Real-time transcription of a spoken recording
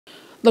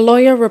The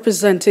lawyer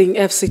representing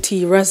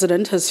FCT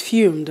resident has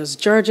fumed as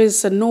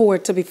judges are nowhere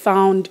to be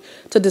found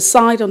to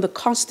decide on the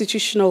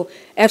constitutional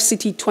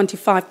FCT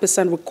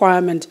 25%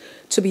 requirement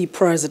to be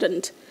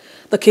president.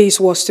 The case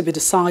was to be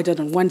decided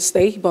on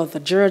Wednesday, but the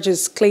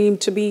judges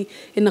claimed to be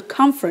in a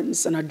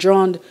conference and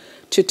adjourned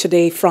to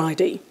today,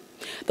 Friday.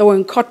 They were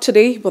in court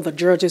today, but the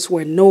judges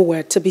were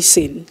nowhere to be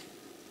seen.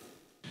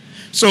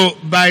 So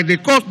by the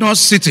court not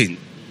sitting,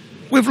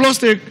 we've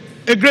lost a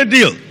great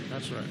deal.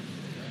 That's right.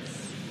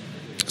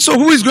 So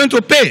who is going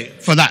to pay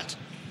for that?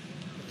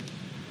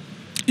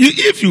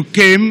 If you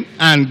came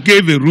and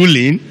gave a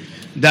ruling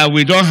that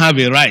we don't have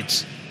a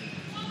right,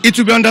 it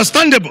will be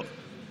understandable.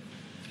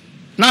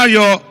 Now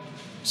you're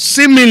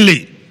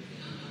seemingly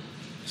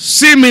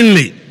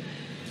staying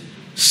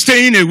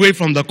away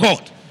from the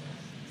court.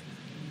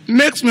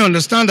 Makes me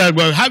understand that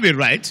we have a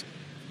right,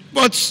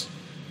 but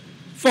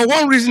for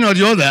one reason or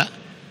the other,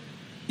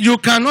 you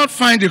cannot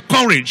find the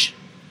courage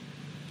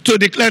to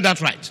declare that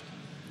right.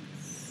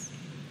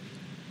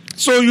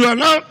 So you are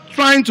now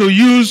trying to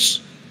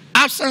use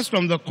absence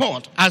from the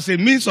court as a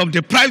means of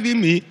depriving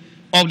me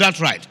of that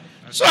right.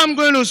 So I'm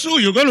going to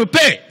sue, you're going to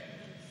pay.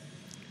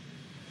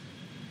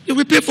 You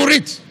will pay for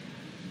it.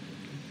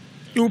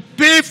 You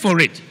pay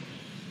for it.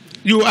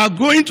 You are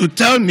going to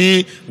tell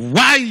me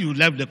why you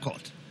left the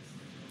court.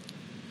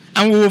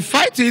 And we will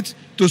fight it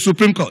to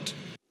Supreme Court.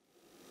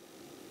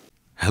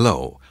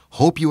 Hello.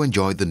 Hope you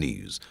enjoyed the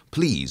news.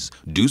 Please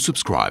do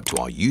subscribe to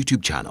our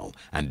YouTube channel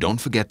and don't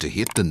forget to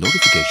hit the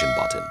notification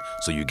button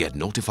so you get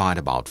notified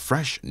about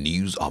fresh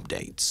news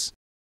updates.